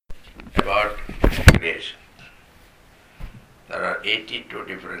about creation. There are 82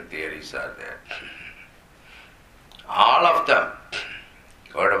 different theories are there. All of them,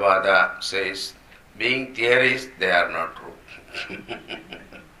 Gaudapada says, being theories, they are not true.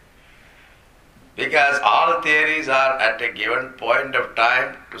 Because all theories are at a given point of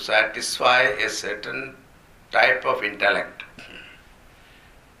time to satisfy a certain type of intellect.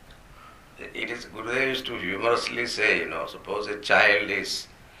 It is, Gurudev used to humorously say, suppose a child is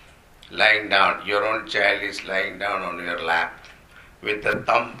lying down, your own child is lying down on your lap with a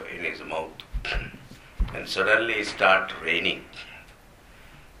thumb in his mouth, and suddenly it starts raining.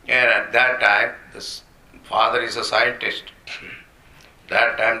 And at that time, this father is a scientist.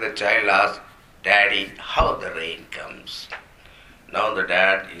 That time the child asks, Daddy, how the rain comes? Now the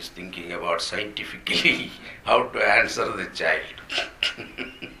dad is thinking about scientifically how to answer the child.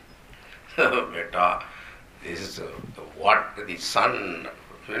 Beta, this is what the sun,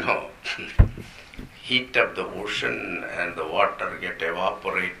 heat up the ocean and the water get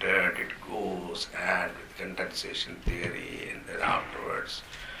evaporated, it goes, and with condensation theory, and then afterwards,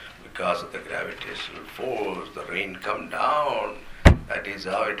 because of the gravitational force, the rain come down. That is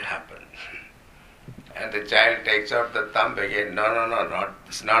how it happened. And the child takes out the thumb again. No,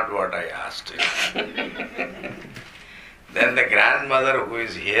 it's not what I asked. Then the grandmother who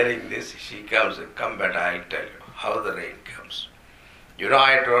is hearing this, she comes, come but I'll tell you how the rain comes.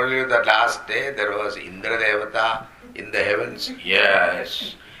 I told you that last day there was Indra Devata in the heavens.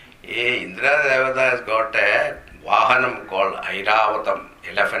 Yes. Indra Devata has got a vahanam called Airavatam,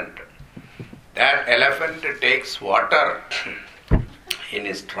 elephant. That elephant takes water in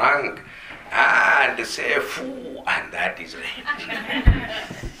his trunk and say, foo, and that is rain.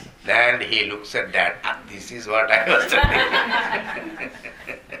 Then he looks at that, this is what I was telling.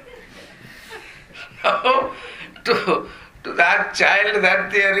 To that child,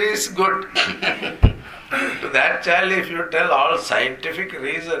 that theory is good. To that child, if you tell all scientific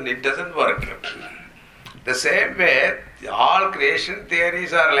reason, it doesn't work. The same way, all creation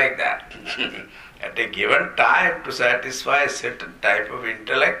theories are like that. At a given time, to satisfy a certain type of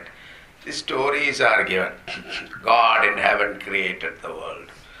intellect, the stories are given. God in heaven created the world.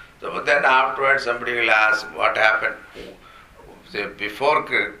 So then afterwards somebody will ask, what happened? Before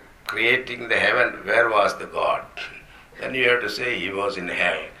creating the heaven, where was the God? Then you have to say he was in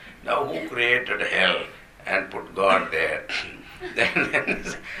hell. Now who created hell and put God there? then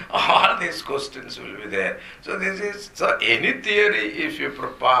all these questions will be there. So any theory, if you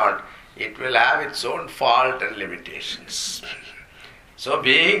propound, it will have its own fault and limitations. So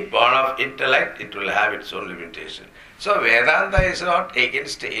being born of intellect, it will have its own limitation. So Vedanta is not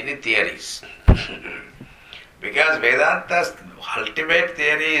against any theories. Because Vedanta's ultimate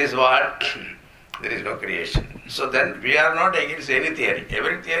theory is what? There is no creation. So then we are not against any theory.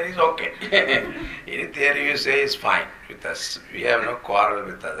 Every theory is okay. Any theory you say is fine with us. We have no quarrel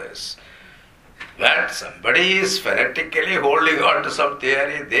with others. But somebody is fanatically holding on to some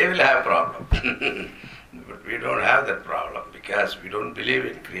theory, they will have problem. But we don't have that problem because we don't believe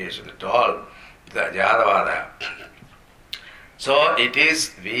in creation at all. The Ajadavada. So it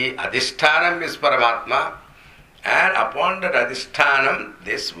is, Adhishthanam is Paramatma, and upon that Adhishthanam,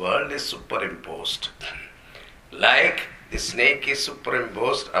 this world is superimposed. Like the snake is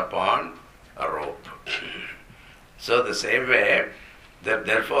superimposed upon a rope. So the same way,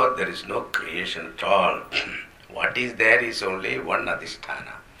 therefore there is no creation at all. What is there is only one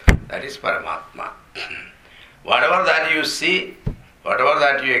Adhisthana. That is Paramatma. Whatever that you see, whatever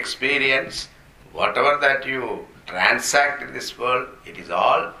that you experience, whatever that you transact in this world, it is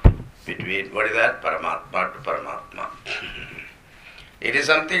all between, what is that? Paramatma to Paramatma. It is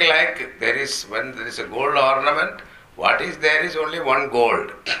something like when there is a gold ornament, what is there is only one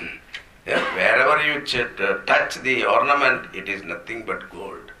gold. Wherever you touch the ornament, it is nothing but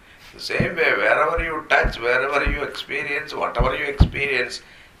gold. The same way, wherever you touch, wherever you experience, whatever you experience,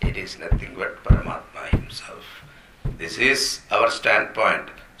 it is nothing but Paramatma himself. This is our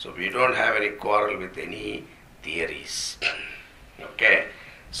standpoint. So we don't have any quarrel with any theories. Okay.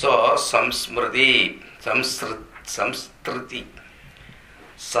 So samsmriti,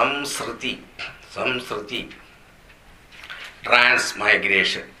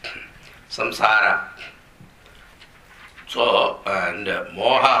 transmigration, samsara. So, and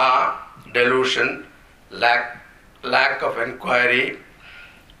moha, delusion, lack of inquiry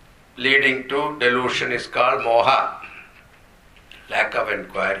leading to delusion is called moha. Lack of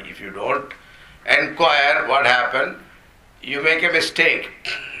inquiry. If you don't inquire what happened, you make a mistake.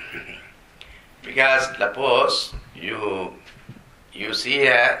 Because suppose you see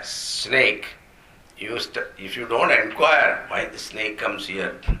a snake, if you don't inquire why the snake comes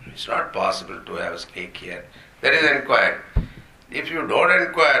here, it's not possible to have a snake here. There is inquiry. If you don't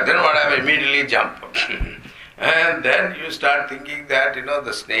inquire, then what happens? Immediately jump. And then you start thinking that,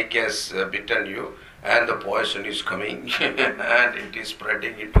 the snake has bitten you and the poison is coming and it is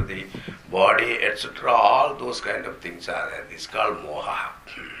spreading into the body, etc. All those kind of things are there. This is called moha.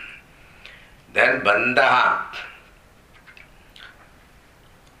 Then bandha.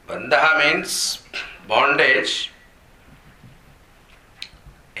 Bandha means bondage.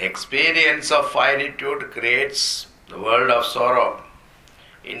 Experience of finitude creates the world of sorrow,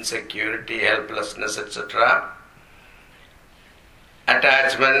 insecurity, helplessness, etc.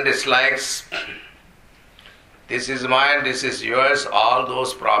 Attachment, dislikes, this is mine, this is yours, all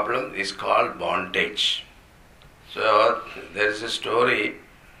those problems is called bondage. So there is a story,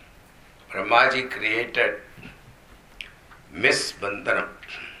 Brahmaji created Miss Bandhanam.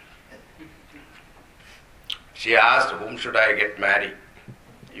 She asked, whom should I get married?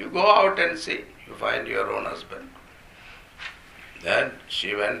 You go out and see, you find your own husband. Then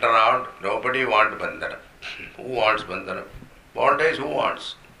she went around, nobody wanted Bandhanam. Who wants Bandhanam? Bondage, who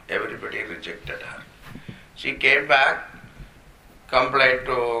wants? Everybody rejected her. She came back, complained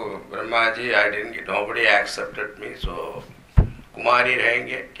to Brahmaji, nobody accepted me, so Kumari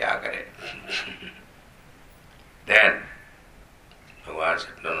rahenge, kya kare? Then Bhagavan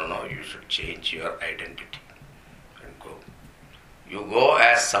said, no, you should change your identity and go. You go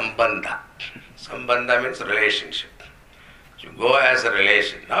as Sambandha. Sambandha means relationship. You go as a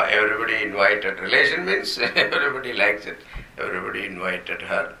relation. Now everybody invited. Relation means everybody likes it. Everybody invited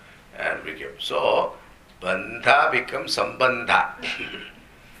her and became. So Bandha becomes Sambandha.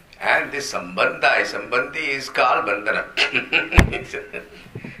 And this Sambandhi is called Bandhanam.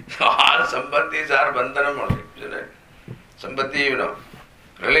 All Sambandhis are Bandhanam only. Isn't it? Sambandhi,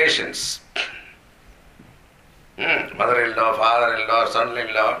 relations. Mother-in-law, father-in-law,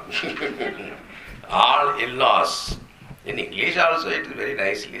 son-in-law. All in-laws. In English also it is very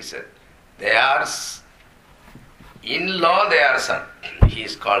nicely said. They are in-law, they are son. He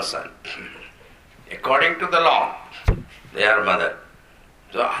is called son. According to the law, they are mother.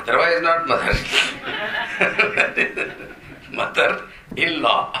 So otherwise not mother.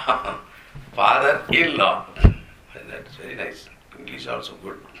 Mother-in-law. Father-in-law. That's very nice. English also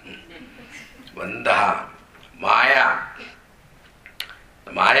good. Bandha. Maya.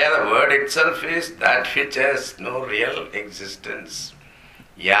 Maya, the word itself is that which has no real existence.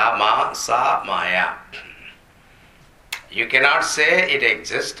 Yama sa Maya. You cannot say it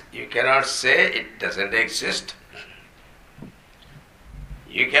exists. You cannot say it doesn't exist.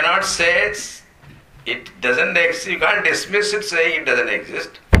 You cannot say it doesn't exist. You can't dismiss it saying it doesn't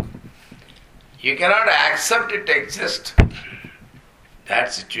exist. You cannot accept it exists.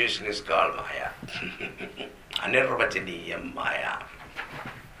 That situation is called Maya. Anirvachaniyam Maya.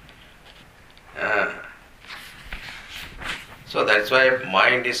 So that's why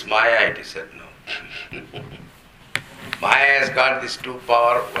mind is Maya, it is said. No. Maya has got these two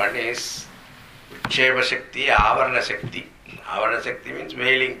power. One is Vikshepa Shakti, Avarana Shakti. Avarana Shakti means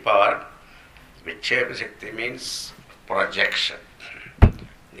veiling power. Vikshepa Shakti means projection.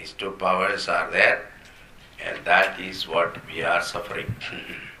 These two powers are there, and that is what we are suffering.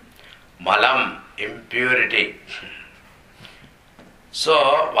 Malam, impurity. So,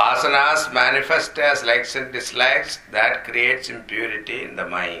 vasanas manifest as likes and dislikes, that creates impurity in the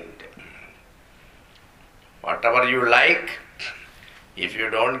mind. Whatever you like, if you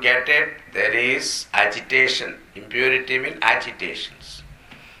don't get it, there is agitation. Impurity means agitations.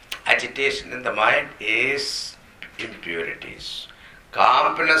 Agitation in the mind is impurities.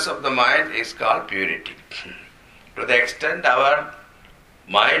 Calmness of the mind is called purity. To the extent our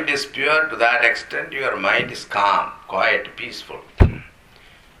mind is pure, to that extent your mind is calm, quiet, peaceful.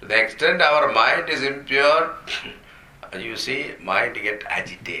 To the extent our mind is impure, you see, mind get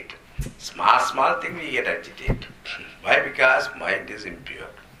agitated. Small thing we get agitated. Why? Because mind is impure.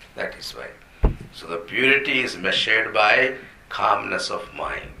 That is why. So the purity is measured by calmness of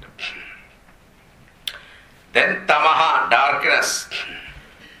mind. Then tamaha, darkness.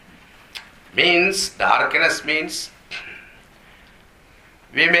 Darkness means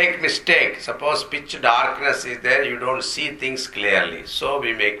we make mistake. Suppose pitch darkness is there, you don't see things clearly. So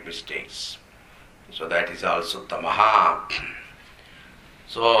we make mistakes. So that is also tamaha.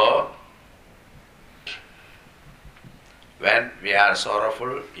 So when we are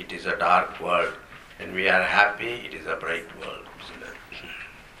sorrowful, it is a dark world. When we are happy, it is a bright world.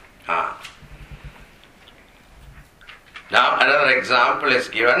 Now another example is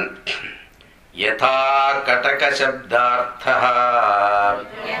given. Yatha kataka shabdarthaha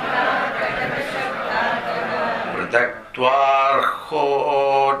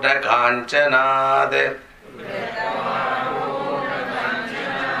Gratvarho na kanchanad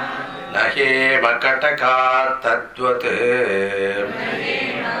Nahe makataka tadvat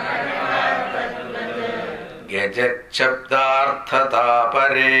Gajet shabdarthata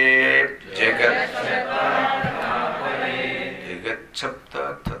pare Jagat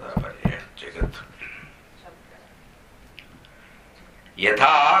shabdarthata pare Jagat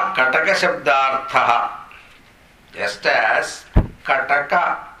Yatha kataka shabdartha. Just as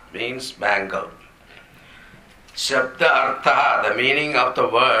kataka means bangle. Shabda artha, the meaning of the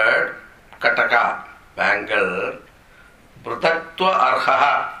word kataka, bangle, prutaktva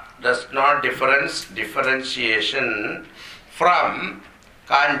arha, does not differentiation from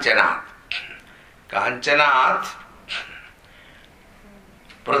kanchanath. Kanchanath,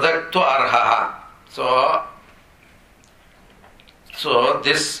 prutaktva arha. So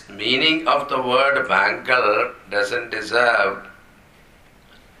this meaning of the word bangle doesn't deserve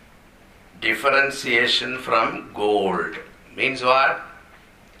differentiation from gold. Means what?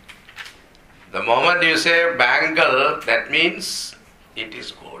 The moment you say bangle, that means it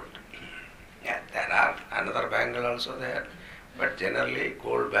is gold. Yeah, there are another bangle also there, but generally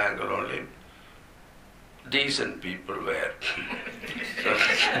gold bangle only decent people wear.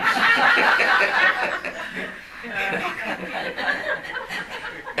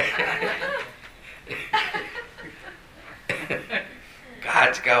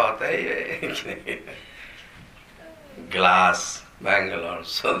 कांच का होता है ये glass bangle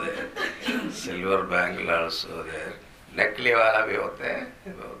also there, silver bangle also there, नकली वाला भी होते हैं,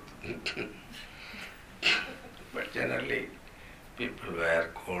 but generally people wear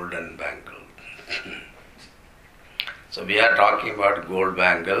golden bangle. So we are talking about gold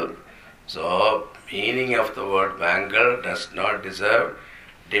bangle. So meaning of the word bangle does not deserve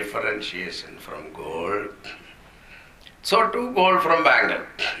differentiation from gold. So too gold from bangle.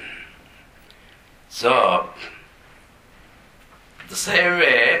 So the same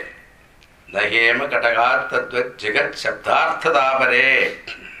way, Nahema Katagat Tadvat Jagat Shabdarthada Pare.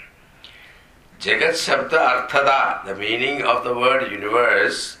 Jagat Shabda Arthada, the meaning of the word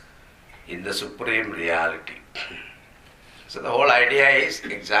universe in the supreme reality. So the whole idea is,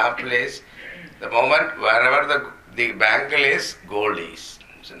 example is, the moment wherever the bangle is, gold is.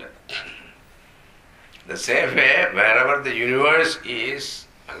 Isn't it? The same way, wherever the universe is,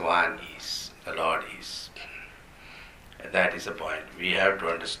 Bhagavan is, the Lord is. And that is the point we have to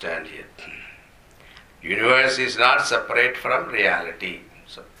understand here. Universe is not separate from reality.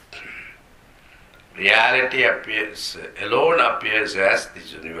 So, reality alone appears as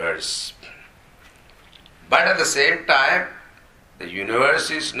this universe. But at the same time, the universe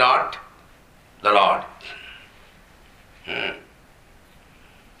is not the Lord. The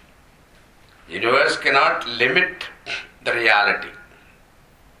universe cannot limit the reality.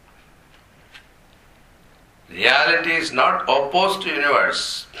 Reality is not opposed to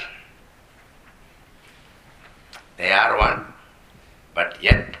universe. They are one, but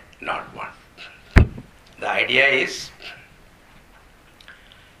yet not one. The idea is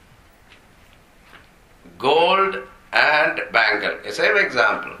gold and bangle. A same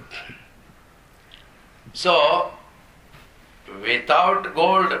example. So, without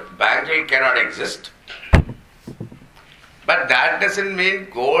gold, bangle cannot exist. But that doesn't mean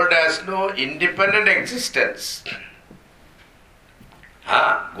gold has no independent existence.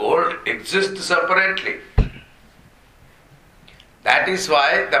 Gold exists separately. That is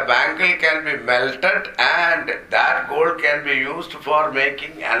why the bangle can be melted and that gold can be used for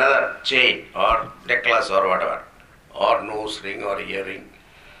making another chain or necklace or whatever, or nose ring or earring.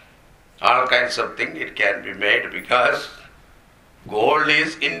 All kinds of things it can be made because gold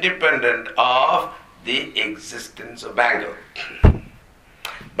is independent of the existence of bangle.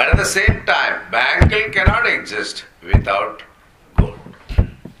 But at the same time, bangle cannot exist without gold.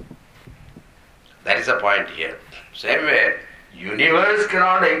 That is the point here. Same way, universe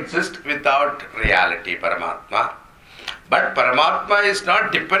cannot exist without reality, Paramatma. But Paramatma is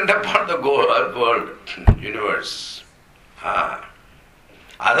not dependent upon the world, universe.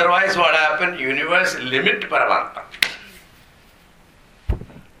 Otherwise what happened? Universe limit Paramatma.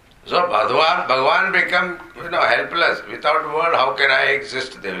 So Bhagavan become helpless. Without world, how can I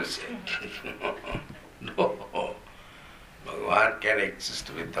exist? They will say. No. Bhagavan can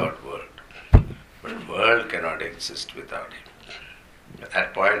exist without world. But world cannot exist without him.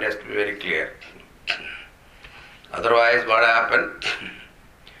 That point has to be very clear. Otherwise what happened?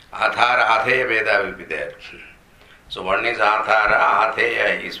 Athara, Atheya Veda will be there. So one is Athara,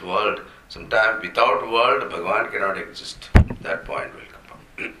 Atheya is world. Sometimes without world, Bhagavan cannot exist. That point will come up.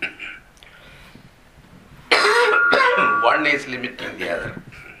 one is limiting the other.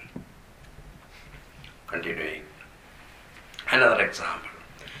 Continuing. Another example.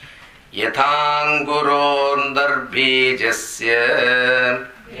 Yathangurondarbijasya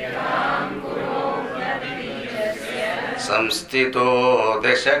samstito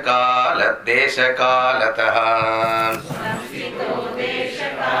deshakalatah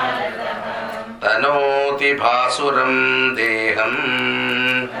tanoti bhasuram deham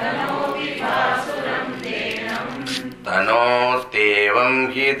tanotevam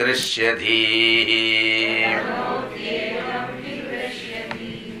hi drishyadhi.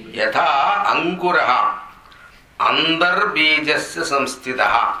 Yatha ankuraha andar bijasya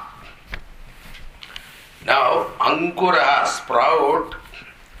samstitaha. Now, ankuraha, sprout,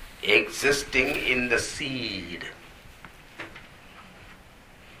 existing in the seed.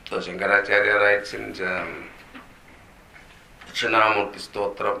 So, Shankaracharya writes in Dakshinamurti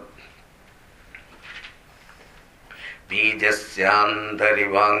Stotram,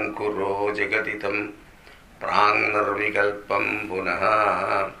 Bijasyantarivangkuro jagaditam prangnar-vikalpam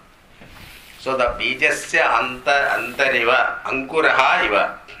punaha. So the bijasya antariva ankuraha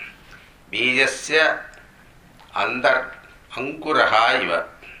iva. Bijasya andar ankuraha iva.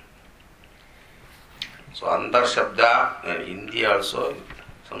 So andar shabda in Hindi also,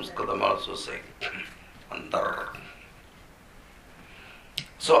 Sanskritam also say andar.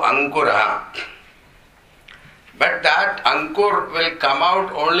 So ankuraha. But that ankur will come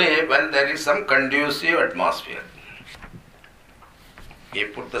out only when there is some conducive atmosphere. You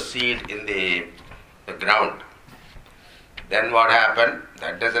put the seed in the ground. Then what happened?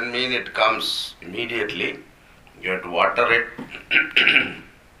 That doesn't mean it comes immediately. You have to water it.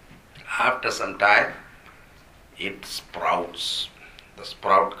 After some time, it sprouts. The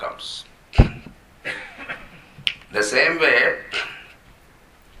sprout comes. The same way,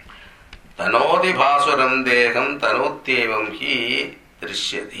 tanodi bhasuram deham tanotyevam hi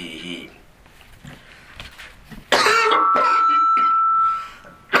drishyadhi.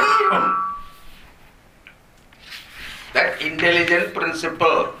 That intelligent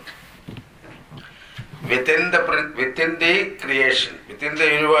principle within the creation, within the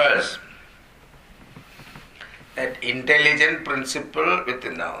universe, that intelligent principle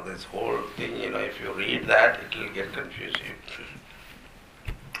within, now this whole thing, if you read that, it will get confusing.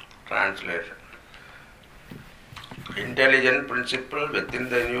 Translation. Intelligent principle within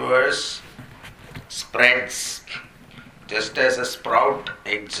the universe spreads. Just as a sprout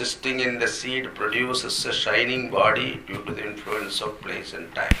existing in the seed produces a shining body due to the influence of place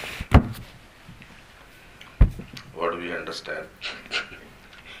and time. What do we understand?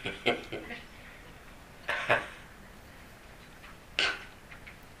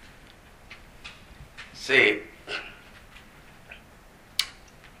 See,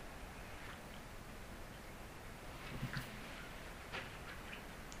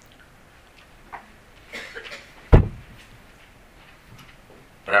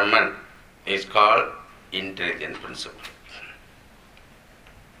 Brahman is called intelligent principle.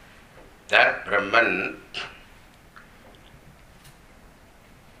 That Brahman,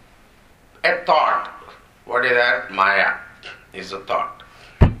 a thought. What is that? Maya is a thought.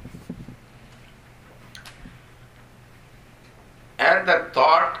 And the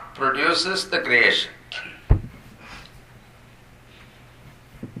thought produces the creation.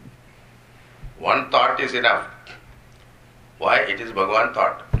 One thought is enough. Why? It is Bhagavan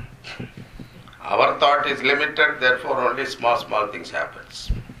thought. Our thought is limited, therefore only small things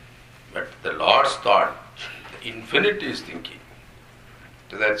happens. But the Lord's thought, the infinite is thinking.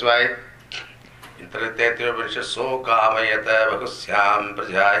 So that's why in Taittiriya Upanishad, so kamayata bhagusyam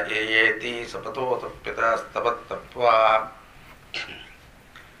prajayeti sapato tapyata stapat tapva.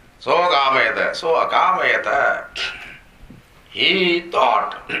 So kamayata, so akamayata. He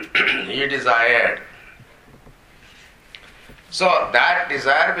thought, he desired. So that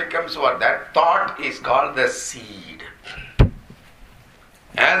desire becomes what? That thought is called the seed.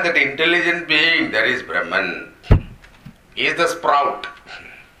 And that intelligent being, that is Brahman, is the sprout.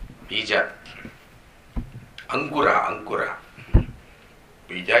 Bija. Ankura.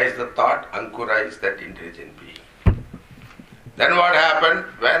 Bija is the thought, Ankura is that intelligent being. Then what happened?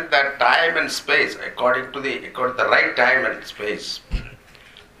 When that time and space, according to the right time and space,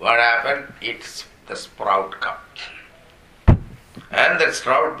 what happened? It's the sprout comes. And that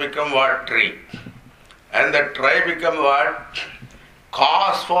sprout become what? Tree. And that tree become what?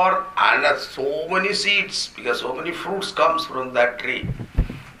 Cause for so many seeds, because so many fruits comes from that tree.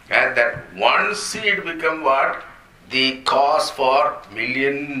 And that one seed become what? The cause for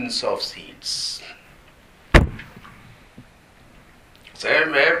millions of seeds.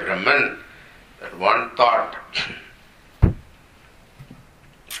 Same way Brahman, that one thought,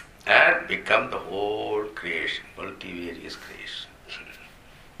 and become the whole creation, multivarious creation.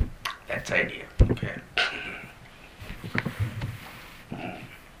 That's the idea. Okay.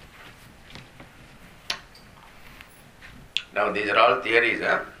 Now these are all theories,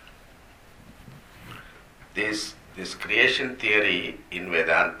 huh? This creation theory in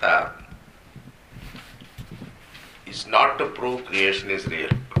Vedanta is not to prove creation is real.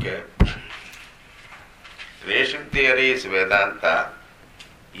 Okay. Creation theory is Vedanta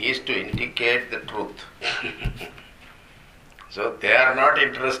is to indicate the truth. So they are not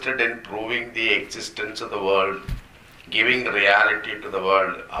interested in proving the existence of the world, giving reality to the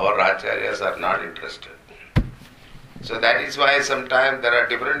world. Our acharyas are not interested. So that is why sometimes there are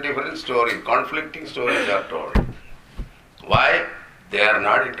different stories, conflicting stories are told. Why? They are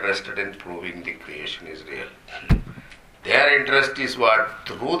not interested in proving the creation is real. Their interest is what?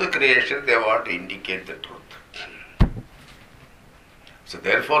 Through the creation they want to indicate the truth. So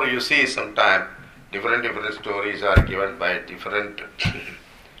therefore you see sometimes different stories are given by different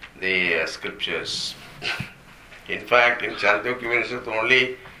the scriptures. In fact, in Chandogya Upanishad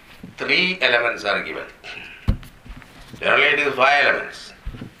only 3 elements are given. Generally it is 5 elements,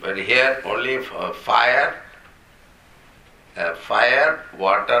 but here only fire,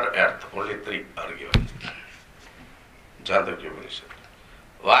 water, earth, only 3 are given. Chandogya Upanishad.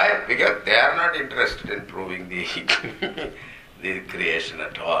 Why? Because they are not interested in proving the the creation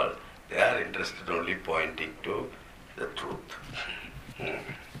at all. They are interested only pointing to the truth.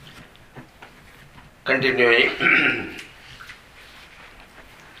 Continuing.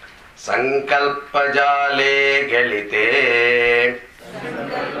 Sankalpajale galite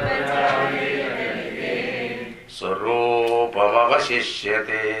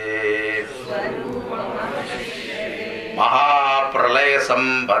Swarupamavashishyate Mahapralaya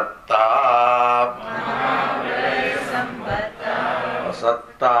Sambatta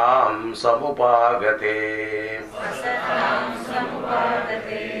Asattam Samupagate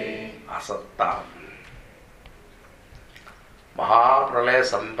Asattam Mahapralaya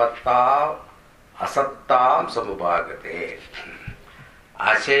Sambatta Asattam Samupagate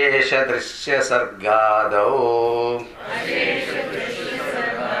Ashesha Drishya Sargadau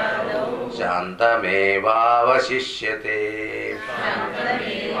Shantameva Vashishyate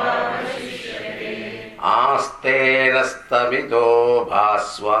Aste Nastamito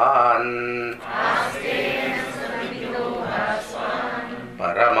Bhaswan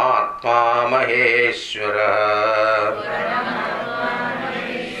Paramatma Maheshwara.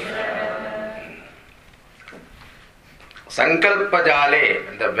 Sankalpajale,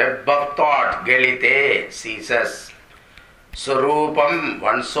 the web of thought, Galite, ceases. Surupam,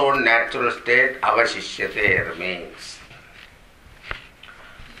 one's own natural state, avashishyate, remains.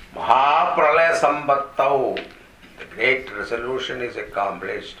 Mahapralaya Sambattau, the great resolution is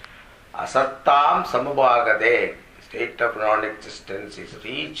accomplished. Asattam Samubhagade, state of non-existence is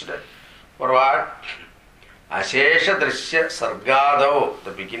reached. For what? Ashesha Drishya Sargadau,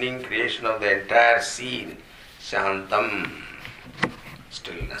 the beginning creation of the entire scene. Shantam,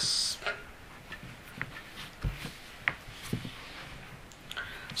 stillness.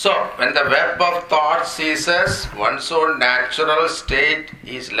 So, when the web of thought ceases, one's own natural state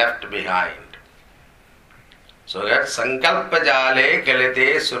is left behind. So that Sankalpajale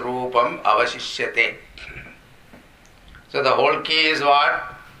Galite Surupam Avashishyate. So the whole key is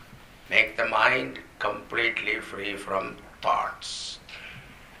what? Make the mind completely free from thoughts.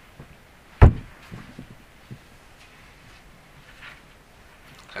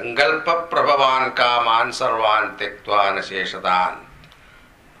 Sankalpa Prabhavan Kaman Sarvan Tektva Nasheshadan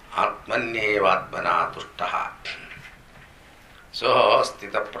Atmanyevatmana Tushtaha. So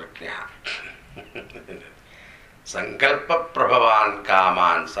Sthita Prajna. Sankalpa Prabhavan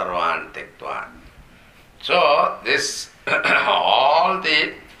Kaman Sarvan Tektva. So this all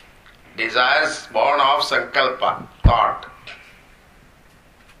the desires born of Sankalpa, thought.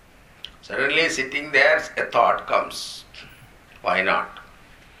 Suddenly sitting there, a thought comes. Why not?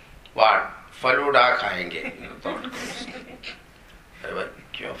 What? Faluda खाएंगे. Thought comes. अरे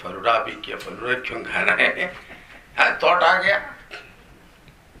क्यों फलूदा भी क्या फलूदा क्यों खाना है? Thought आ गया.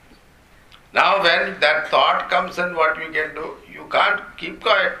 Now when that thought comes and what you can do? You can't keep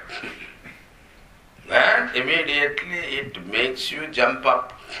quiet. And immediately it makes you jump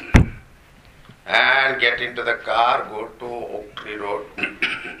up and get into the car, go to Oak Tree Road,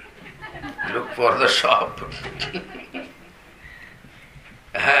 look for the shop.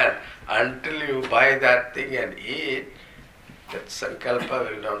 And until you buy that thing and eat, that sankalpa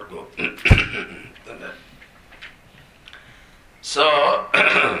will not go. So,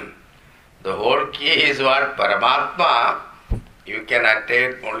 The whole key is what? Paramatma you can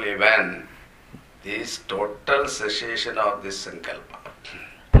attain only when this total cessation of this sankalpa.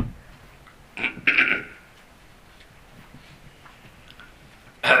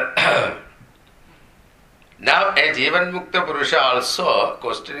 Now a Jivan Mukta Purusha also,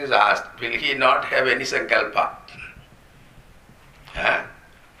 question is asked, will he not have any sankalpa?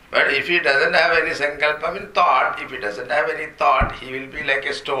 But if he doesn't have any sankalpa, I mean thought, if he doesn't have any thought, he will be like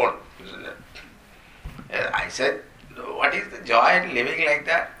a stone, isn't it? I said, what is the joy in living like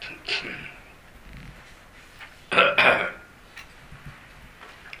that?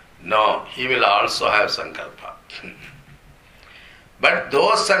 No, he will also have sankalpa. But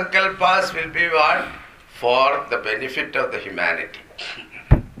those sankalpas will be what? For the benefit of the humanity.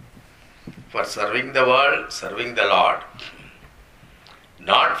 For serving the world, serving the Lord.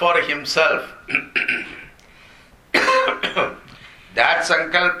 Not for himself. That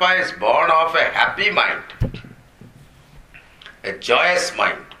sankalpa is born of a happy mind. A joyous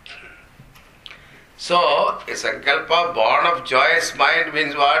mind. So, a sankalpa born of joyous mind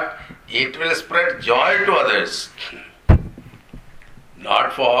means what? It will spread joy to others.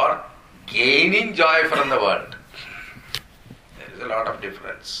 Not for gaining joy from the world. There is a lot of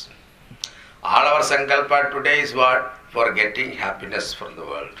difference. All our sankalpa today is what? For getting happiness from the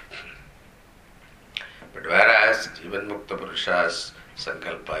world. But whereas Jivan Mukta Purusha's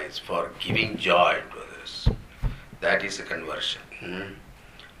sankalpa is for giving joy to others. That is a conversion.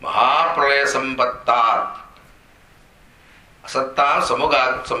 Mahapralaya sampattat asattam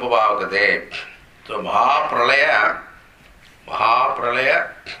samubhavagate. So Mahapralaya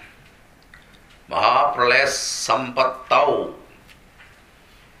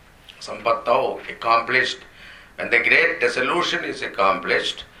sampattau accomplished. When the great dissolution is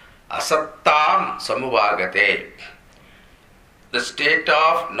accomplished, asattam samubhavagate. The state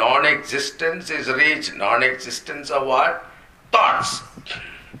of non-existence is reached. Non-existence of what? Thoughts.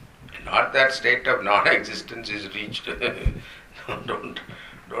 Not that state of non-existence is reached.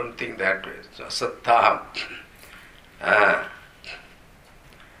 Don't think that way. So, asattam.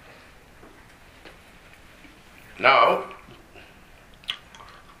 Now,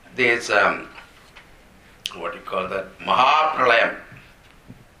 this what you call that? Mahapralayam.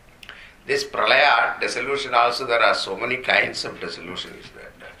 This pralaya, dissolution also, there are so many kinds of dissolution is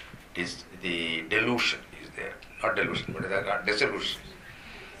there. The delusion is there. Not delusion, but dissolution.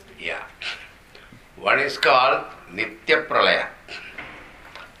 Yeah. One is called Nitya Pralaya.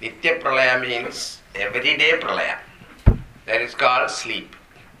 Nitya Pralaya means everyday Pralaya. That is called sleep.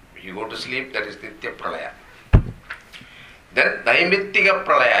 You go to sleep, that is Nitya Pralaya. Then Naimittika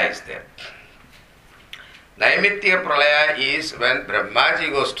Pralaya is there. Naimittika Pralaya is when Brahmaji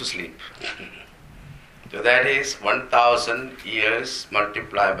goes to sleep. So that is 1000 years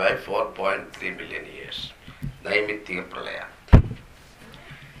multiplied by 4.3 million years. Naimittika Pralaya.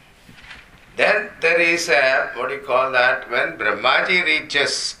 Then there is what do you call that? When Brahmaji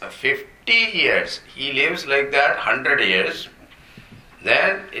reaches 50 years, he lives like that 100 years,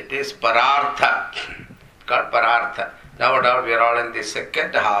 then it is Parartha. Called Parartha. Now we are all in the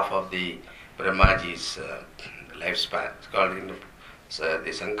second half of the Brahmaji's lifespan. It's called the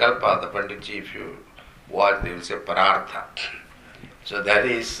Sankalpa, the Panditji, if you watch, they will say Parartha. So that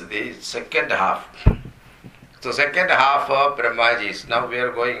is the second half. So second half of Brahmaji's, now we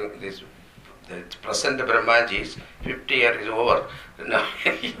are going, the present Brahmaji's 50 years is over. Now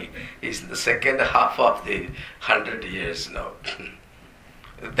he is in the second half of the 100 years now.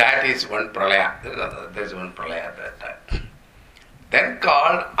 That is one pralaya. There is one pralaya at that time. Then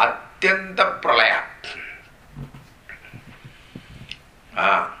called Atyanta Pralaya.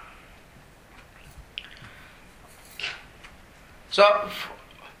 So,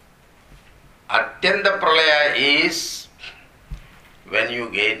 Atyanta Pralaya is when you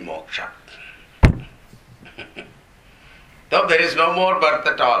gain moksha. So there is no more birth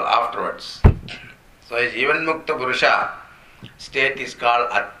at all afterwards. So a Jivan Mukta Purusha state is called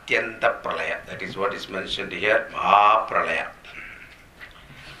Atyanta Pralaya. That is what is mentioned here, Mahapralaya.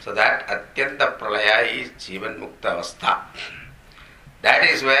 So that Atyanta Pralaya is Jivan Mukta Avastha. That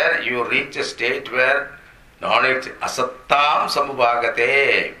is where you reach a state where knowledge asattam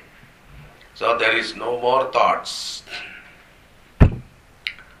samubhagate. So there is no more thoughts.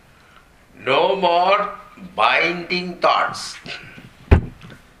 No more binding thoughts.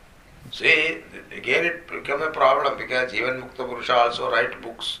 See, again it becomes a problem because Jivan Mukta Purusha also write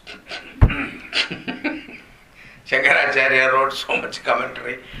books. Shankaracharya wrote so much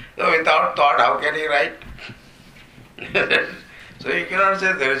commentary. So without thought, how can he write? So you cannot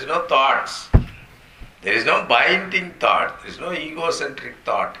say there is no thoughts. There is no binding thought. There is no egocentric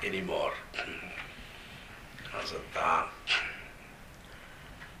thought anymore. Asattam.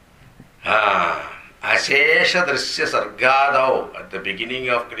 Ashesha Drishya Sargadau, at the beginning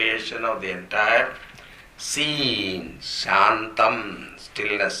of creation of the entire scene, Shantam,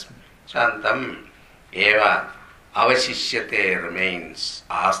 stillness, Shantam, Eva, Avashishyate remains,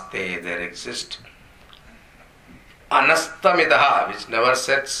 Aste, there exists, Anastamidaha, which never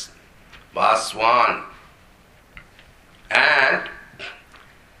sets, Vaswan, and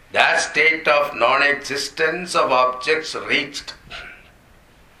that state of non-existence of objects reached.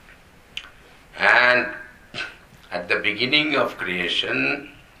 And at the beginning of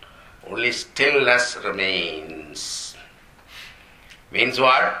creation, only stillness remains. Means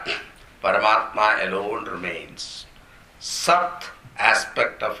what? Paramatma alone remains. Sat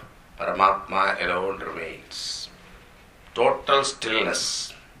aspect of Paramatma alone remains. Total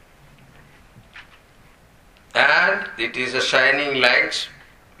stillness. And it is a shining light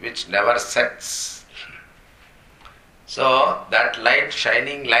which never sets. So that light,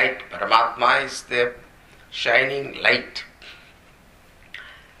 shining light, Paramatma is the shining light.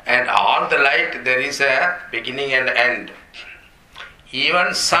 And all the light, there is a beginning and end.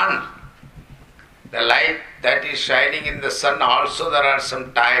 Even sun, the light that is shining in the sun, also there are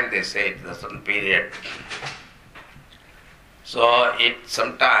some time, they say, the sun period. So it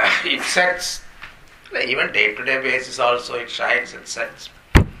sometimes it sets. Even day-to-day basis also it shines and sets.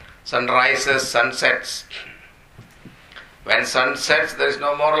 Sun rises, sun sets. When sun sets, there is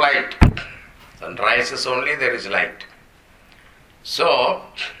no more light. Sun rises only, there is light. So,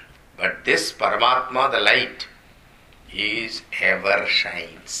 but this Paramatma, the light, is ever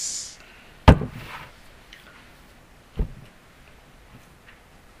shines.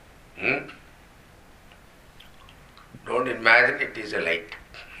 Don't imagine it is a light.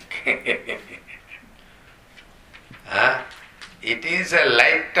 It is a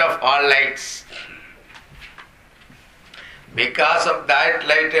light of all lights. Because of that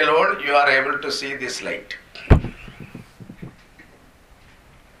light alone, you are able to see this light.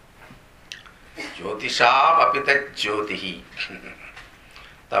 Jyotisham apitat jyotihi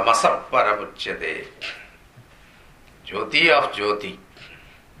tamasap paramuchyate. Jyoti of Jyoti.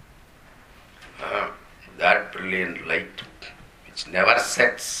 That brilliant light which never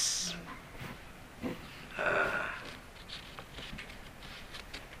sets.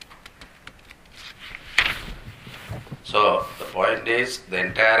 So the point is, the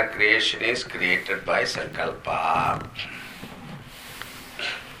entire creation is created by Sankalpa.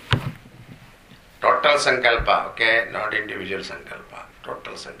 Total Sankalpa, okay? Not individual Sankalpa.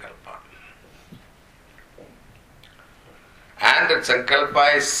 Total Sankalpa. And that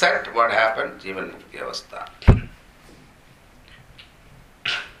Sankalpa is set, what happens? Jivan Mukti Avastha.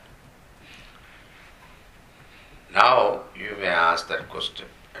 Now you may ask that question.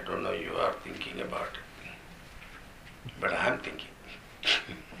 I don't know, you are thinking about it. But I am thinking.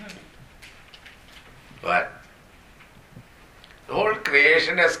 But the whole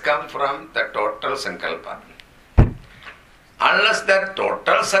creation has come from the total Sankalpa. Unless that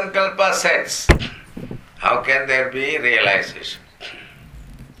total Sankalpa sets, how can there be realization?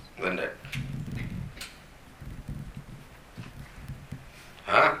 Isn't it?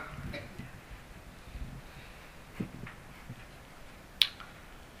 Huh?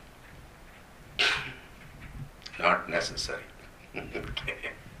 Not necessary.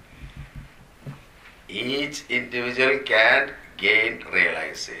 Each individual can gain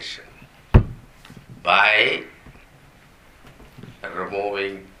realization by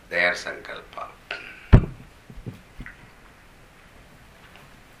removing their sankalpa.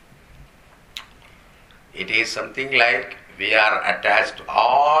 It is something like we are attached,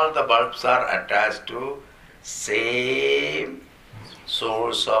 all the bulbs are attached to same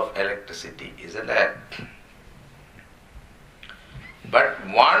source of electricity, isn't it? But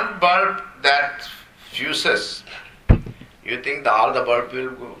one bulb that fuses, you think all the bulb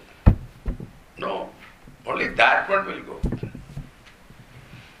will go? No, only that one will go.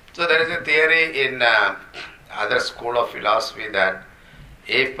 So there is a theory in other school of philosophy that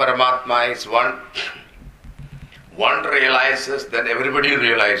if Paramatma is one realizes, then everybody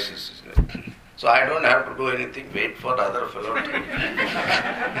realizes. Isn't it? So I don't have to do anything, wait for the other fellow to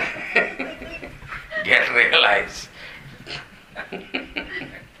get realized.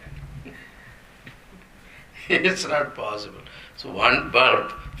 It's not possible. So one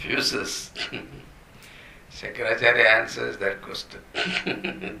bulb fuses. Shankaracharya answers that question.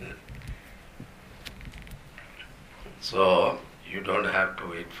 So you don't have to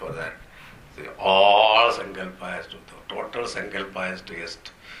wait for that. See, all sankalpa has to, total sankalpa has to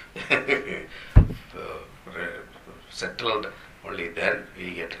just settled, only then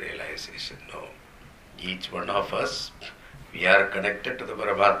we get realization. No. Each one of us, we are connected to the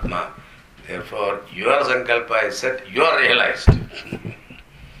Paramatma. Therefore, your sankalpa is set, you are realized.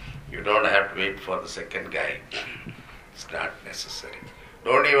 You don't have to wait for the second guy. It's not necessary.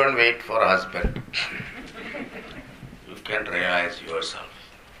 Don't even wait for a husband. You can realize yourself.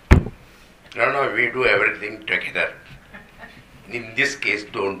 No, we do everything together. In this case,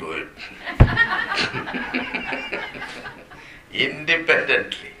 don't do it.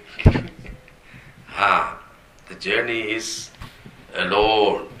 Independently. The journey is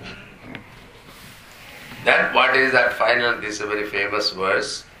alone. Then what is that final? This is a very famous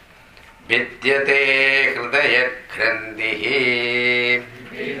verse. Vidyate hridaya grandhihi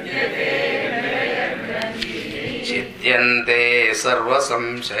chidyante sarva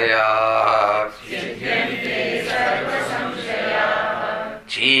samshaya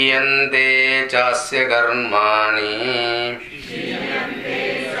chiyante chasya karmani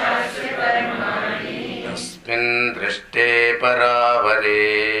tasmin drishte paravare.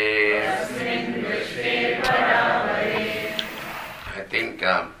 I think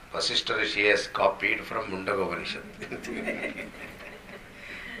Vasishtha Rishi has copied from Mundaka Upanishad.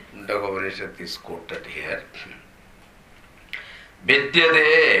 Mundaka Upanishad is quoted here.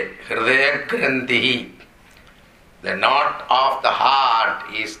 Vidyade hridaya grandhihi. The knot of the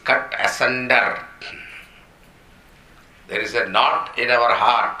heart is cut asunder. There is a knot in our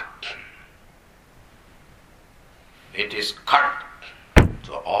heart. It is cut.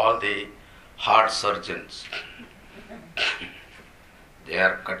 So all the heart surgeons, they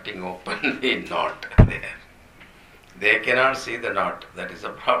are cutting open the knot there. They cannot see the knot. That is a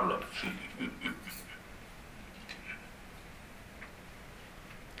problem.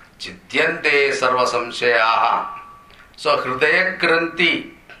 Chidyante sarva samshayaha. So hridaya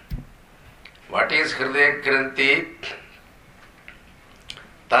granthi. What is hridaya granthi?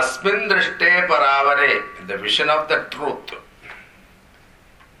 Tasmin drishte paravare. The vision of the truth,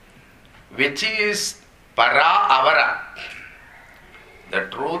 which is para avara. The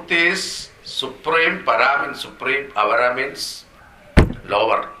truth is supreme. Para means supreme, avara means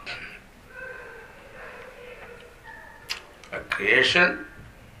lower. A creation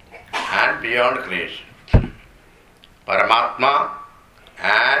and beyond creation. Paramatma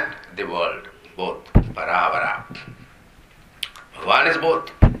and the world, both. Paravara. One is both.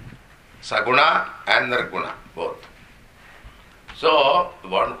 Saguna and Nirguna, both. So,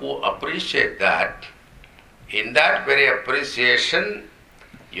 one who appreciates that, in that very appreciation,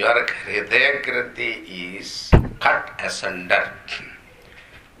 your hridaya granthi is cut asunder.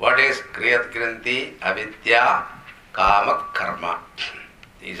 What is hridaya granthi? Avidya, kama, karma.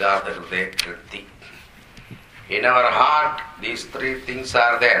 These are the hridaya granthi. In our heart, these three things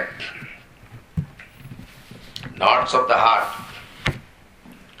are there. Knots of the heart.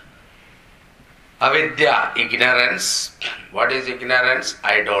 Avidya, ignorance. What is ignorance?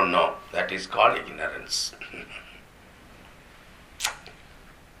 I don't know. That is called ignorance.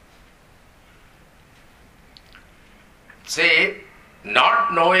 See,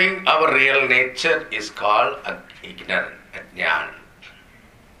 not knowing our real nature is called ignorance, ajnana.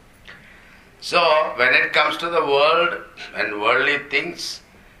 So, when it comes to the world and worldly things,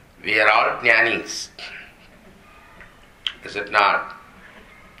 we are all jnanis. Is it not?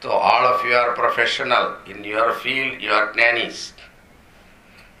 So, all of you are professional. In your field, you are jnanis.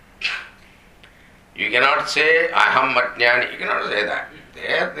 You cannot say, aham ajnani. You cannot say that.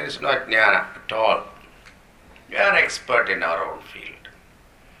 There is no jnana at all. We are expert in our own field.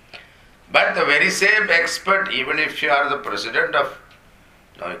 But the very same expert, even if you are the president of,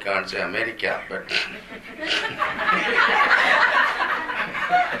 no, you can't say America, but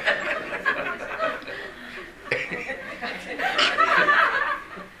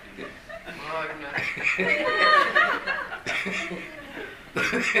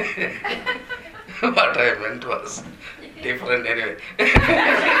what I meant was different anyway.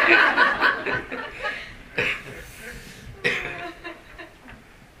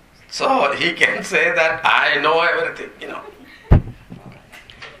 So he can say that I know everything,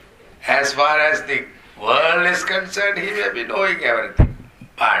 As far as the world is concerned, he may be knowing everything.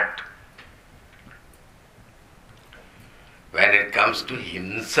 But when it comes to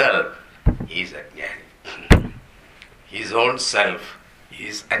himself, he is ajnani. His own self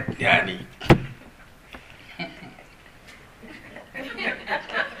is ajnani.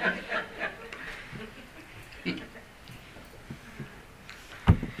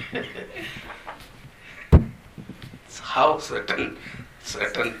 It's how certain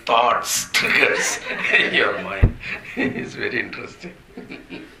thoughts triggers in your mind. It's very interesting.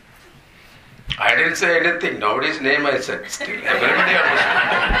 I didn't say anything. Nobody's name I said. Still, everybody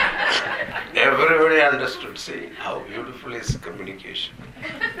understood. Everybody understood. See how beautiful is communication.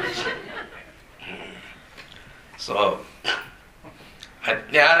 So,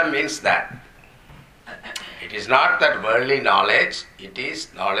 Ajnana means that. It is not that worldly knowledge, it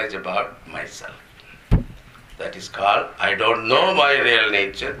is knowledge about myself. That is called, I don't know my real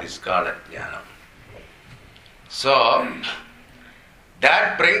nature, this is called Ajnana. So,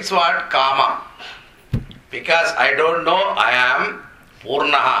 that brings what? Kama. Because I don't know, I am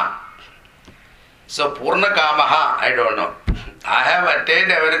Purnaha. So, Purna Kamaha, I don't know. I have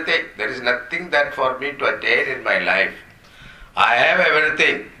attained everything. There is nothing that for me to attain in my life. I have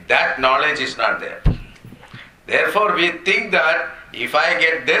everything. That knowledge is not there. Therefore, we think that if I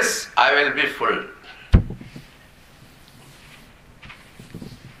get this, I will be full.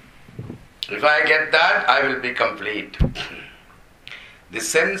 If I get that, I will be complete. The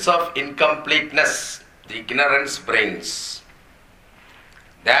sense of incompleteness, the ignorance brings.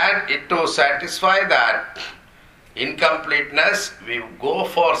 That to satisfy that incompleteness, we go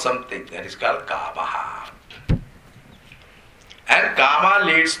for something that is called kamaha. And kama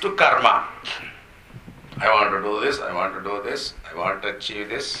leads to karma. I want to do this, I want to do this, I want to achieve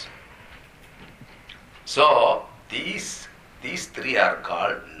this. So, these three are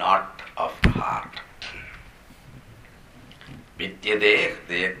called knot of the heart. Vidyade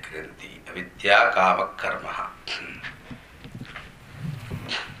hridaya granthi, avidya kama karmaha.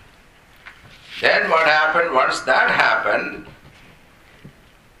 Then what happened? Once that happened,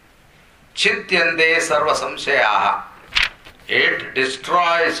 chityande sarva samshayaha. It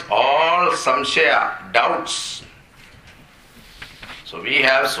destroys all samshaya, doubts. So we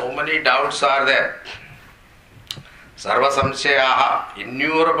have so many doubts are there. Sarva samshayaha,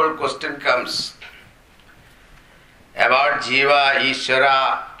 innumerable question comes about Jiva,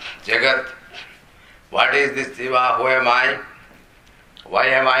 Ishvara, Jagat. What is this Jiva? Who am I? Why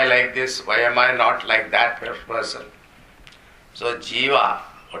am I like this? Why am I not like that person? So Jiva,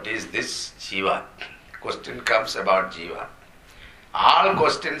 what is this Jiva? Question comes about Jiva. All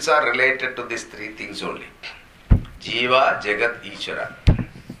questions are related to these three things only. Jiva, Jagat, Ishvara.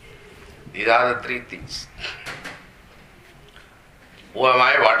 These are the three things. Who am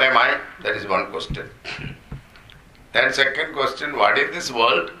I? What am I? That is one question. Then second question, what is this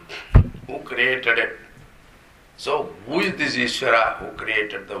world? Who created it? So, who is this Ishvara who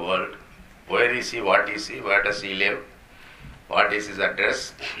created the world? Where is he? What is he? Where does he live? What is his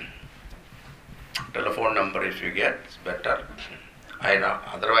address? Telephone number if you get, it's better. I know.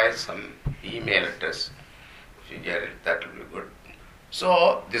 Otherwise, some email address. If you get it, that will be good.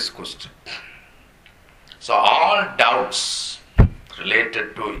 So, this question. So, all doubts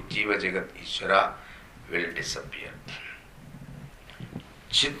related to Jiva Jagat Ishvara will disappear.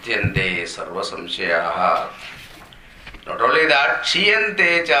 Chityande sarva samshayaha. Not only that,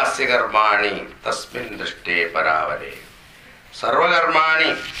 chiyante chasya karmani tasmin drishte paravare. Sarva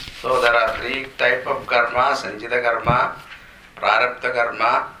karmani. So there are three types of karma: sanchita karma, prarabdha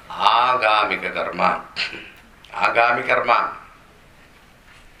karma, agamika karma. Agami karma.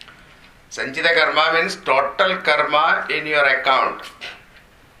 Sanchita karma means total karma in your account.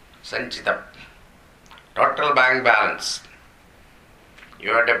 Sanchita. Total bank balance.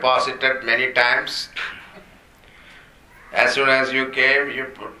 You have deposited many times. As soon as you came, you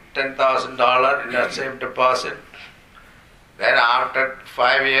put $10,000 in your safe deposit. Then after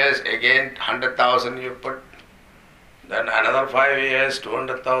 5 years, again 100,000 you put. Then another 5 years,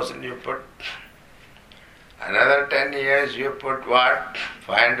 200,000 you put. Another 10 years you put what?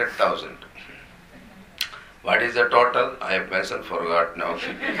 500,000. What is the total? I have myself forgot now.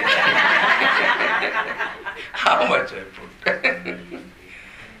 How much I put?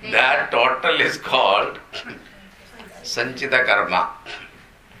 That total is called Sanchita karma.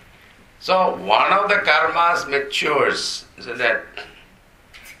 So one of the karmas matures, isn't it?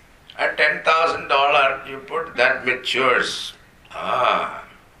 At $10,000 you put, that matures.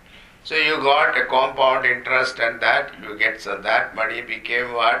 So you got a compound interest and that you get, so that money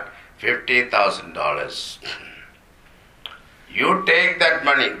became what? $50,000. You take that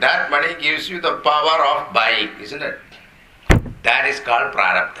money gives you the power of buying, isn't it? That is called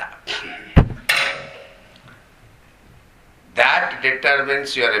prarabdha. That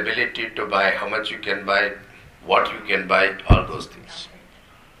determines your ability to buy, how much you can buy, what you can buy, all those things.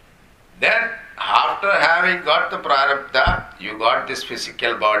 Then, after having got the prarabdha, you got this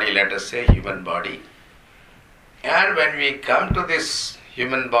physical body, let us say human body. And when we come to this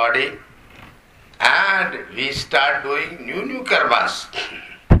human body, and we start doing new karmas.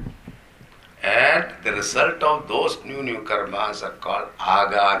 And the result of those new karmas are called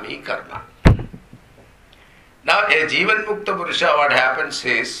agami karma. Now a Jivan Mukta Purusha, what happens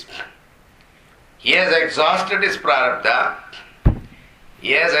is, he has exhausted his prarabdha,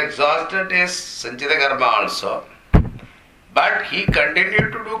 he has exhausted his sanchita karma also, but he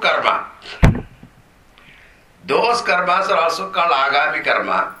continued to do karma. Those karmas are also called agami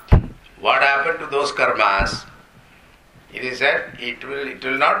karma. What happened to those karmas? It is said it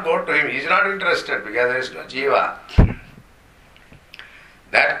will not go to him. He is not interested because there is no jiva.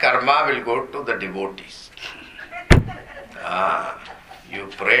 That karma will go to the devotees. You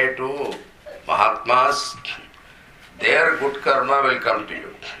pray to Mahatmas, their good karma will come to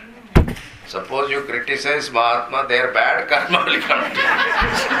you. Suppose you criticize Mahatma, their bad karma will come to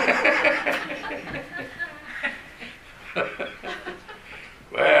you.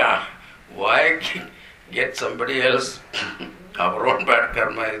 Well, why get somebody else? Our own bad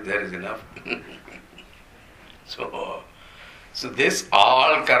karma is there is enough. So this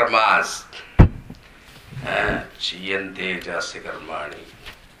all karmas, chiyante jasya karmani,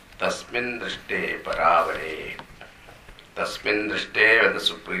 tasmin drishte paravare. Tasmin drishte, when the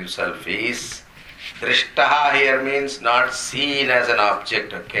Supreme Self is, drishtaha here means not seen as an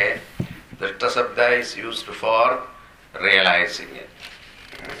object, okay? Drishta sabda is used for realizing it.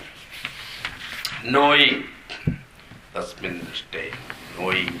 Knowing, tasmin drishte,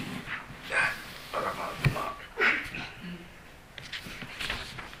 knowing that Paramatma.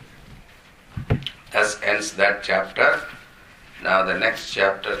 Thus ends that chapter. Now the next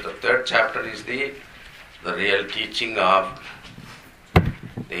chapter, the third chapter is the real teaching of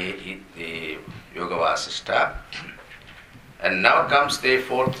the Yoga Vasishta. And now comes the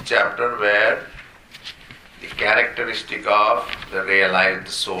fourth chapter where the characteristic of the realized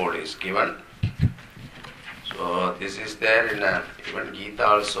soul is given. So this is there in even Gita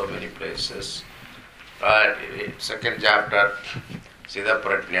also many places. Second chapter, Siddha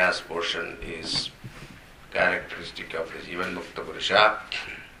Prajna's portion is characteristic of the Jivan Mukta Purusha.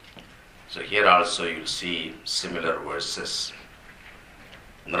 So here also you will see similar verses.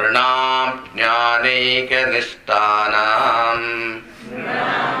 Nranam jnanaika nishtanam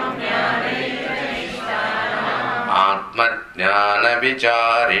Atma jnana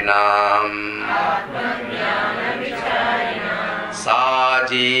vicharinam Sa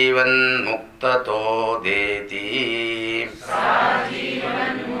jivan muktato deti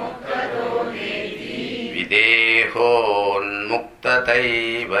Videho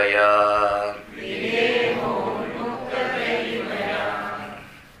muktatayvaya.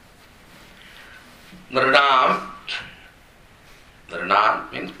 Nranam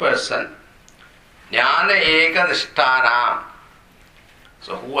means person. Jnana eka nishthanam.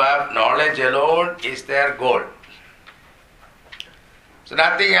 So who have knowledge alone is their goal. So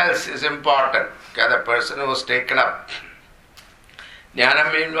nothing else is important. Because the person who is taken up.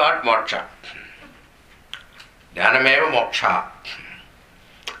 Jnana means what? Moksha. Jnanameva moksha.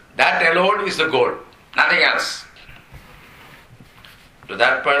 That alone is the goal. Nothing else. To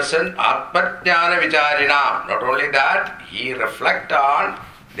that person, Atmajnana Vicharinam. Not only that, he reflects on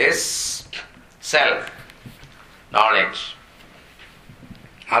this self knowledge.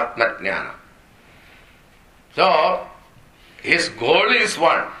 Atmajnana. So, his goal is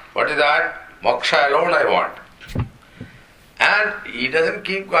one. What is that? Moksha alone I want. And he doesn't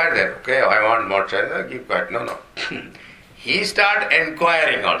keep quiet there. Okay, I want moksha. Keep quiet. No. He start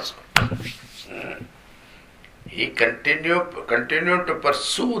inquiring also. He continued to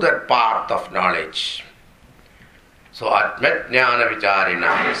pursue that path of knowledge. So Atmajnana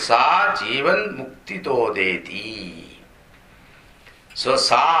Vicharina Sa Jivan Muktito Deti. So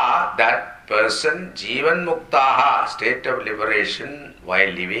Sa, that person, Jivan Muktaha, state of liberation while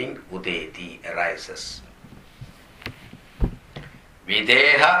living, Udeti, arises.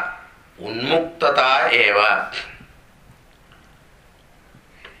 Videha Unmuktata Eva.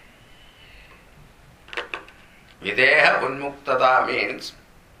 Videha Unmuktata means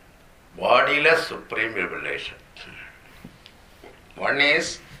bodiless supreme revelation. One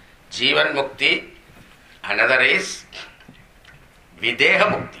is Jivan Mukti, another is Videha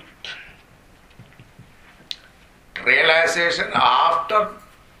Mukti. Realization after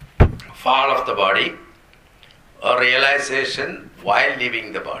fall of the body or realization while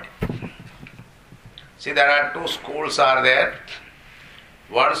leaving the body. See, there are two schools are there.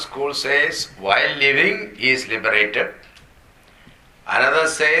 One school says while living he is liberated. Another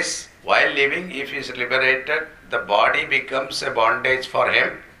says while living if he is liberated the body becomes a bondage for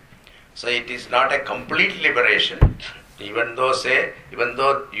him. So it is not a complete liberation. Even though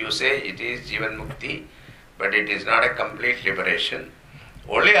you say it is Jivan Mukti, but it is not a complete liberation.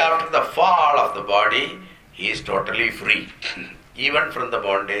 Only after the fall of the body he is totally free. Even from the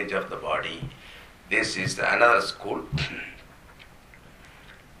bondage of the body. This is another school.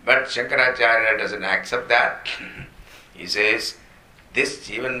 But Shankaracharya doesn't accept that. He says, this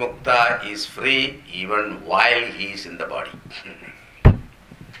Jivan Mukta is free even while he is in the body.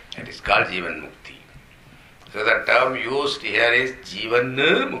 It is called Jivan Mukti. So the term used here is Jivan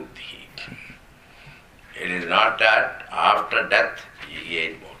Mukti. It is not that after death he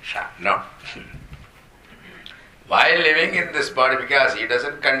gain moksha. No. While living in this body, because he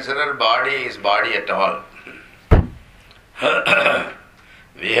doesn't consider body his body at all.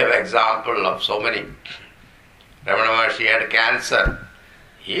 We have example of so many. Ramana Maharshi had cancer.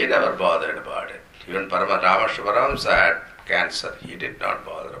 He never bothered about it. Even Rameshwara Paramahamsa had cancer. He did not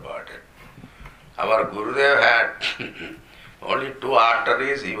bother about it. Our Gurudev had only 2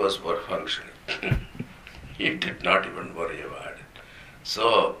 arteries, he was functioning. He did not even worry about it.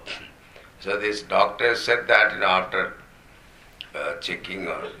 So this doctor said that after checking,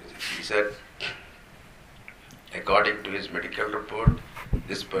 he said, according to his medical report,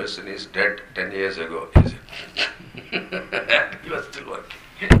 this person is dead 10 years ago, is it? He was still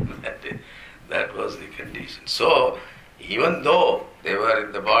working. That was the condition. So, even though they were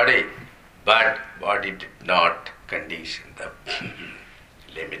in the body, but body did not condition them,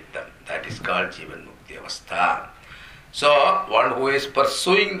 limit them. That is called Jivan Mukti Avastha. So, one who is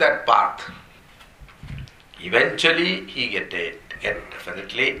pursuing that path, eventually he get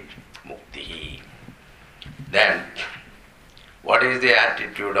definitely Mukti. Then, what is the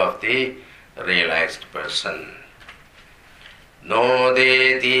attitude of the realized person?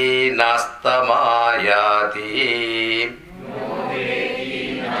 Nodeti nastamayati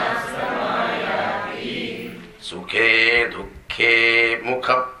sukhe dukkhe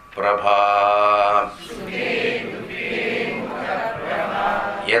mukha prabha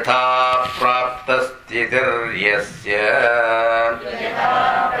yatha praptasthithir yasya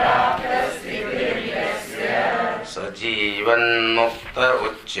sajivan mukta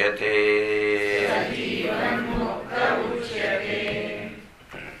uchyate.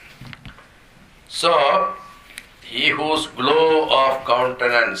 So, he whose glow of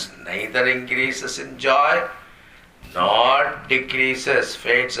countenance neither increases in joy nor decreases,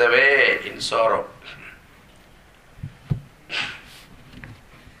 fades away in sorrow.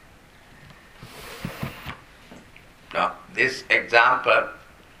 Now, this example,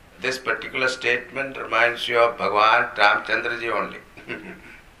 this particular statement reminds you of Bhagavan Ramchandraji only.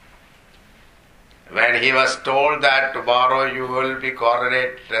 When he was told that tomorrow you will be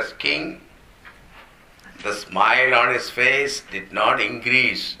coronated as king, the smile on his face did not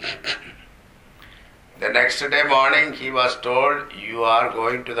increase. The next day morning he was told, you are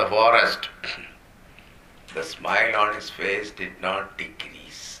going to the forest. The smile on his face did not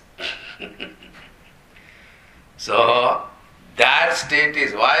decrease. So, that state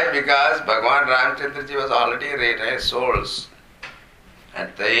is why? Because Bhagavan Ramchandraji was already retired souls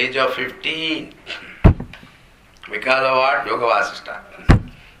at the age of 15. Because of what? Yoga Vasishta.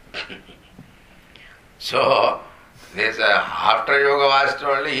 So, after Yoga Vasishta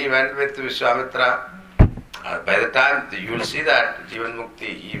only he went with Vishwamitra. By the time you will see that Jivan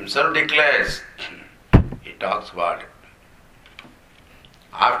Mukti, he himself declares, he talks about it.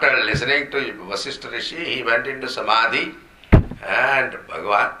 After listening to Vasishta Rishi, he went into Samadhi and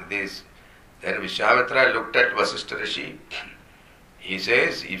Bhagavan, then Vishwamitra looked at Vasishta Rishi. He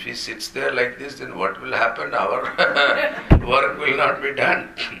says, if he sits there like this, then what will happen? Our work will not be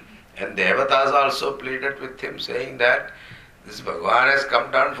done. And Devatas also pleaded with him, saying that this Bhagavan has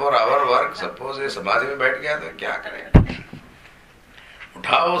come down for our work. Suppose he Samadhi mein baith gaya, to kya kare?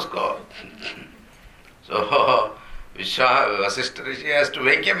 Uthao usko. So, Vasishta Rishi has to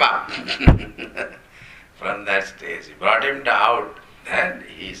wake him up. From that stage, he brought him out. Then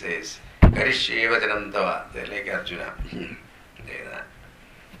he says, Karishye vajanam tava. They like Arjuna.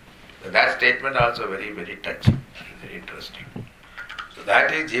 So that statement also very, very touching, very interesting. So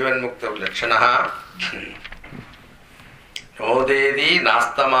that is Jivan Mukta Lakshanaha. Nodedi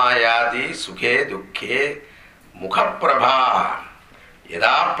nastamayadi sukhe dukkhe mukha prabha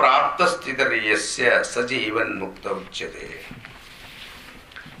yada prapta sthitariyasya sajivan mukta uchyate.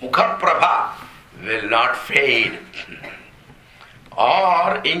 Mukha prabha will not fade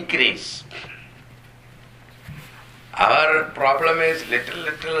or increase. Our problem is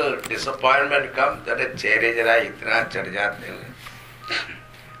little disappointment comes that a chehre jara itna chad jate hain.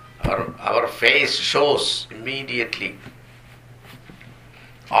 Our face shows immediately.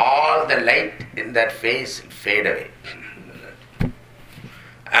 All the light in that face fade away.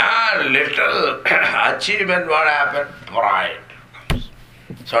 And little achievement, what happened? Pride comes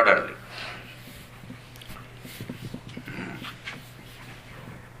suddenly.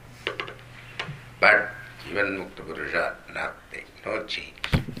 But even Mukta Purusha, nothing, no change.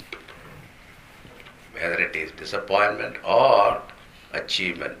 Whether it is disappointment or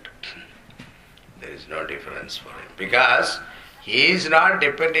achievement, there is no difference for him. Because he is not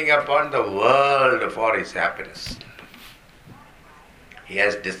depending upon the world for his happiness. He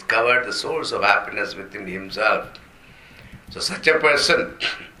has discovered the source of happiness within himself. So such a person,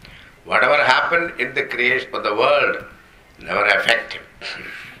 whatever happened in the creation of the world, never affect him.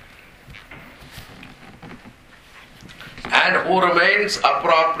 And who remains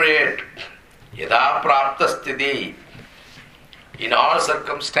appropriate, yada prapta sthiti, in all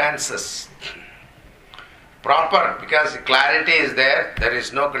circumstances. Proper, because clarity is there, there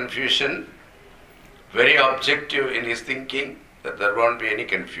is no confusion, very objective in his thinking, that there won't be any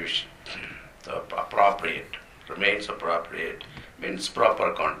confusion. So appropriate, remains appropriate, means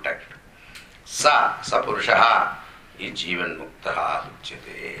proper contact. Sa purushaha, jivan muktaha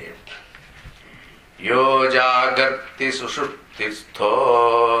uchyate. Yo jagarti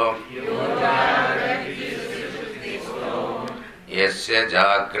sushuptistho, yasya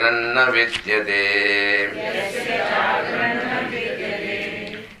jagranna vidyate,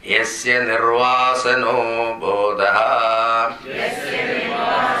 yasya nirvasano bodha,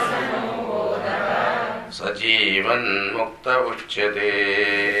 sajivan mukta uchyate.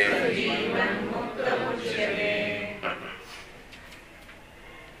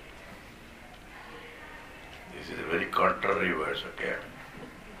 This is a very contrary verse, okay?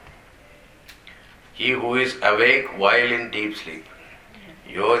 He who is awake while in deep sleep.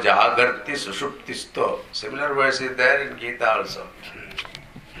 Yo jagarti sushuptisto. Similar verse is there in Gita also.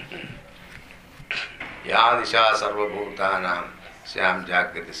 Ya disha sarva bhutanam syam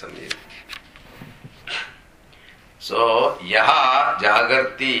jagrati samyet. So, yaha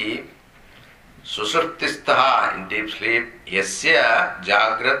jagarti sushuptistaha, in deep sleep, yasya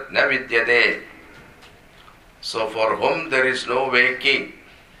jagrat na vidyate. So for whom there is no waking,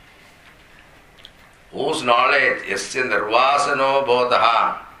 whose knowledge, yasya nirvasano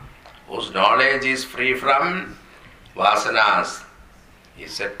bodha, whose knowledge is free from vasanas,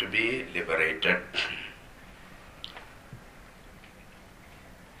 is said to be liberated.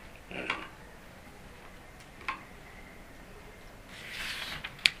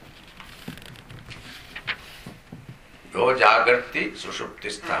 Yo jagarti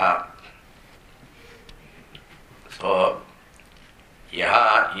sushuptistaha. So,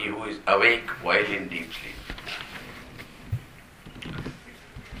 yaha, he who is awake while in deep sleep.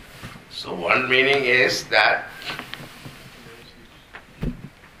 So one meaning is that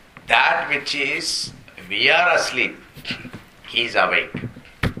which is, we are asleep, he is awake.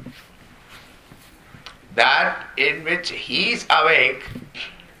 That in which he is awake,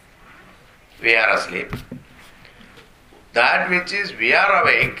 we are asleep. That which is, we are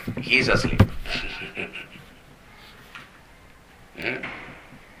awake, he is asleep.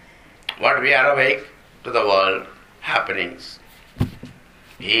 What we are awake to the world, happenings,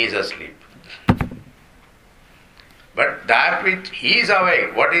 he is asleep. But that which he is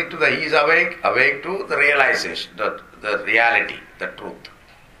awake, what is to the he is awake? Awake to the realization, the reality, the truth.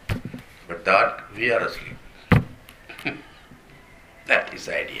 But that we are asleep. That is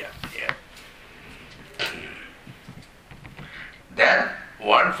the idea. Yeah. Then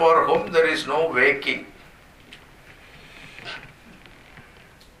one for whom there is no waking.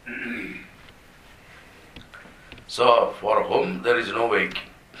 So, for whom there is no waking.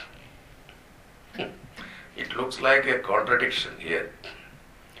 It looks like a contradiction here.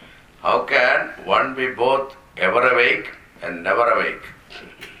 How can one be both ever awake and never awake?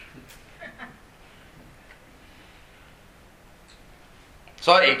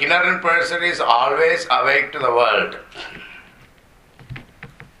 So, ignorant person is always awake to the world.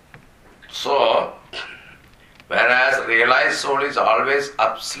 So, whereas realized soul is always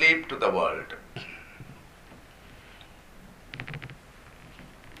asleep to the world.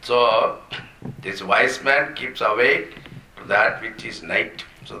 So, this wise man keeps awake to that which is night.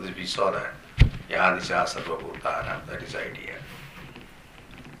 So, this we saw that. Yanisha sarva bhutana, that is the idea.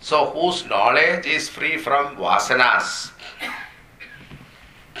 So, whose knowledge is free from vasanas.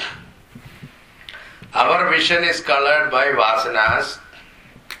 Our vision is colored by vasanas.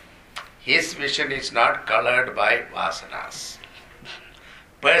 His vision is not colored by vasanas.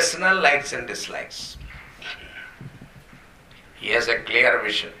 Personal likes and dislikes. He has a clear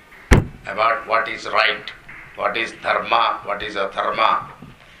vision about what is right, what is dharma, what is adharma.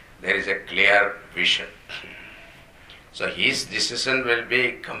 There is a clear vision. So his decision will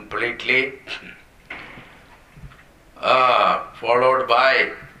be completely followed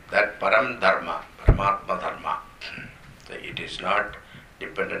by that param dharma, paramatma dharma. So it is not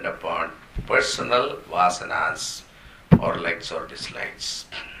dependent upon personal vasanas or likes or dislikes.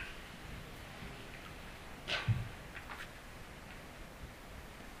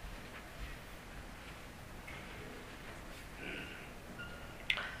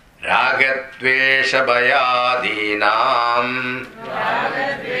 Ragadvesha bhayadinam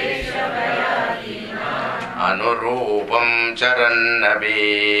anurupam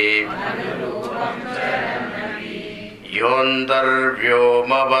charannabi yondar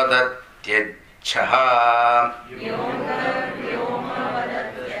vyomavadatyajchaha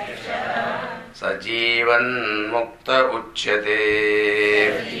sajivan mukta uchyate.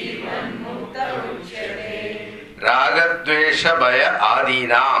 Ragadvesha bhaya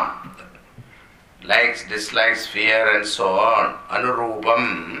adinam, likes, dislikes, fear and so on.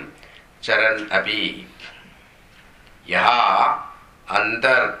 Anurupam charan api. Yaha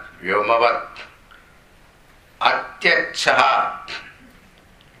andar vyomavat atyachha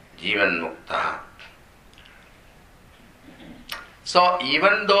jivan mukta. So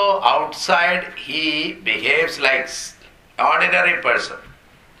even though outside he behaves like ordinary person,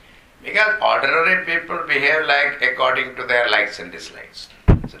 because ordinary people behave like according to their likes and dislikes.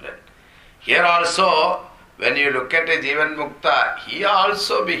 Isn't it? Here also, when you look at a Jivan Mukta, he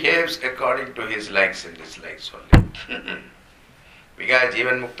also behaves according to his likes and dislikes only. Because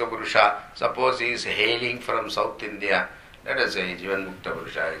Jivan Mukta Purusha, suppose he is hailing from South India, let us say Jivan Mukta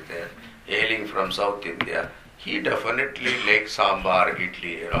Purusha is there, hailing from South India, he definitely likes sambar,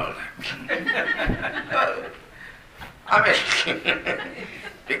 idli and all that. I mean,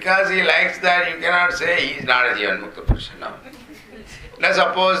 because he likes that, you cannot say he is not a Jivan Mukta Purusha now. Now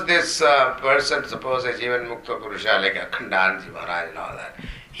suppose this person, suppose a Jivan Mukta Purusha like Akhandanji Maharaj and all that,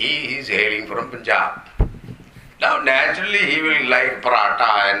 he is hailing from Punjab. Now naturally he will like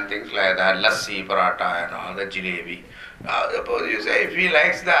paratha and things like that, lassi paratha and all the jalebi. Now suppose you say if he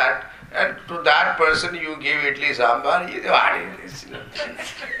likes that, and to that person you give idli sambar, he says, what is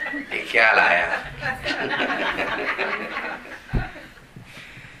this? Ye kya laya?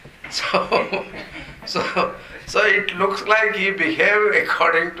 So it looks like he behaves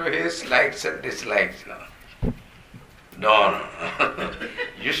according to his likes and dislikes. No.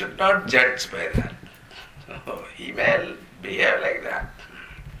 You should not judge by that. He may behave like that.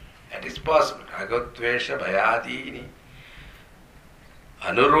 That is possible. Ragadvesha bhayadini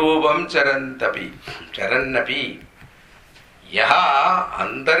anurupam charannapi yaha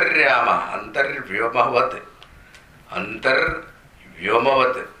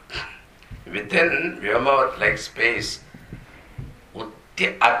andarvyamavat within Vyamavat like space,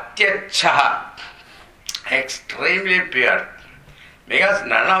 Atyachha, extremely pure. Because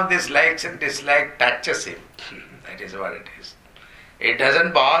none of these likes and dislikes touches him. That is what it is. It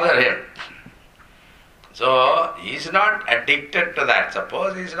doesn't bother him. So he is not addicted to that.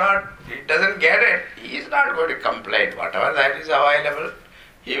 Suppose he doesn't get it, he is not going to complain. Whatever that is available,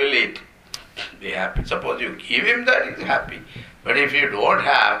 he will eat. Be happy. Suppose you give him that, he is happy. But if you don't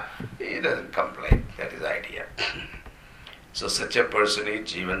have, he doesn't complain. That is the idea. So such a person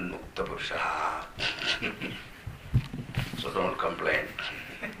is Jivan Mukta Purusha. So don't complain.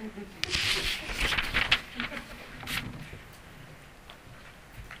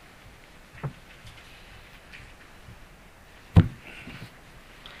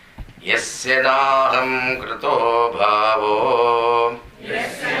 Yasya naham krito bhavo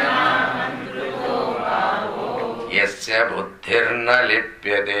Yasya buddhirna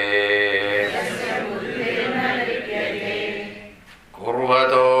lipyate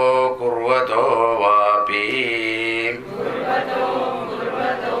kurvato vapi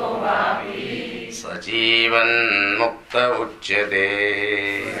sajivan mukta uchyate.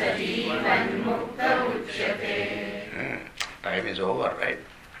 Time is over, right?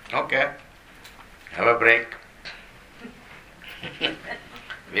 Okay. Have a break.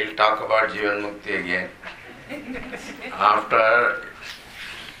 We'll talk about Jivan Mukti again after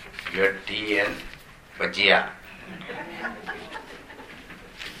your tea and bhajia.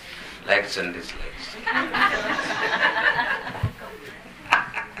 Likes and dislikes.